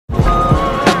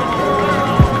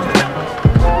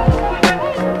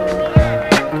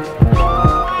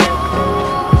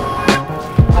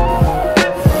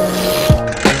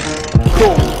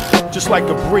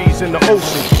like a breeze in the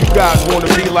ocean. You guys wanna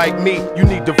be like me, you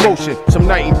need devotion, some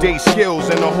night and day skills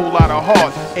and a whole lot of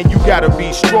heart. And you gotta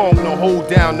be strong to hold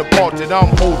down the part that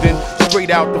I'm holding. Straight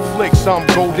out the flicks, I'm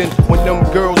golden. When them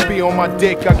girls be on my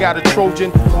dick, I got a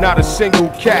Trojan. Not a single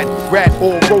cat, rat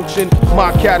or roachin'.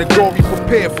 My category,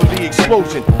 prepare for the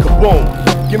explosion.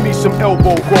 Kaboom, give me some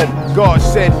elbow room. God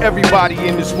said everybody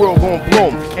in this world gon'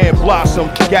 bloom and blossom.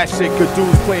 Got sick of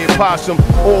dudes playing possum.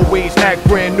 Always act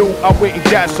brand new, I went and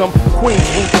got some. Queens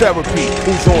Root Therapy,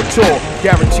 who's on tour.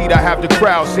 Guaranteed I have the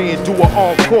crowd saying do an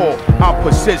encore. I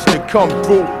persist to come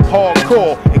through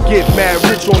hardcore and get mad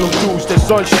rich on them dudes that's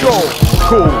unsure.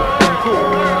 Cool.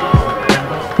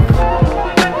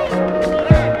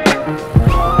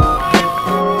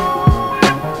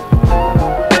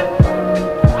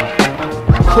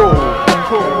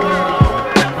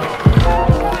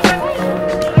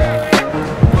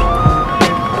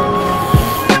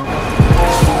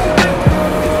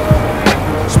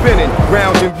 Spinning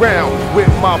round and round with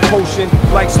my potion,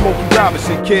 like Smokey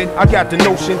Robinson, kid. I got the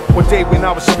notion. One day when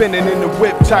I was spinning in the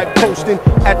whip type coasting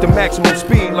at the maximum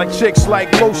speed, like chicks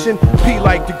like lotion. P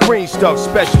like the green stuff,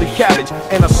 especially cabbage.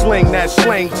 And I sling that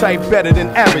slang type better than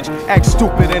average. Act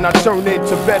stupid and I turn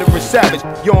into veteran savage.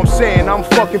 Yo, I'm saying I'm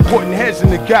fucking putting heads in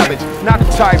the garbage. Not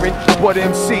a tyrant, but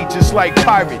MC just like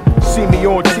pirate. See me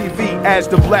on TV as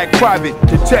the black private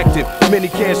detective. Many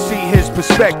can't see his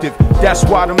perspective. That's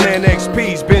why the man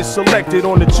XP's been selected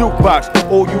on the jukebox.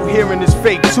 All you hearing is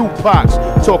fake Tupacs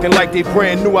talking like they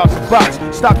brand new out the box.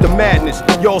 Stop the madness,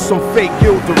 y'all some fake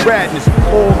guild of radness.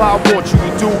 All I want you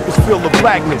to do is feel the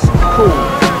blackness.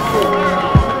 Cool.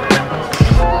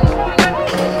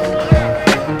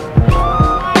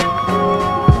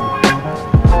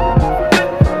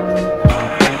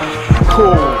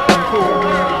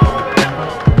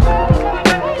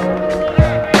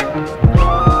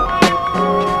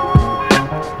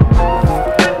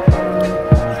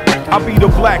 I be the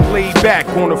black laid back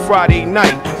on a Friday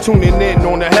night, tuning in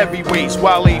on the heavyweights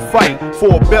while they fight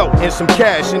for a belt and some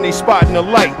cash and they spotting the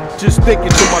light. Just thinking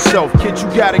to myself, kid, you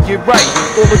gotta get right.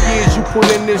 All the years you put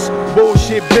in this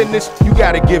bullshit business, you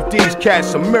gotta give these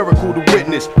cats a miracle to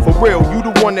witness. For real, you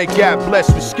the one that got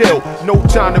blessed with skill. No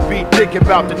time to be thinking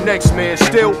about the next man.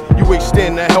 Still, you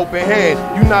extend a helping hand.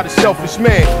 You not a selfish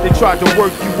man. They tried to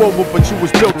work you over, but you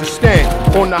was built to stand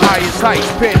on the highest heights,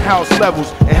 penthouse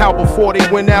levels. And how before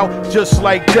they went out, just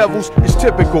like devils, it's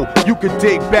typical. You could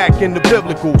dig back in the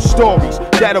biblical stories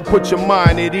that'll put your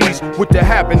mind at ease with the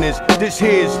happiness. This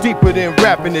here's deeper than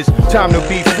rapping. It's time to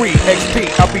be free. XP,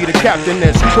 I'll be the captain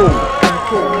that's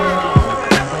cool.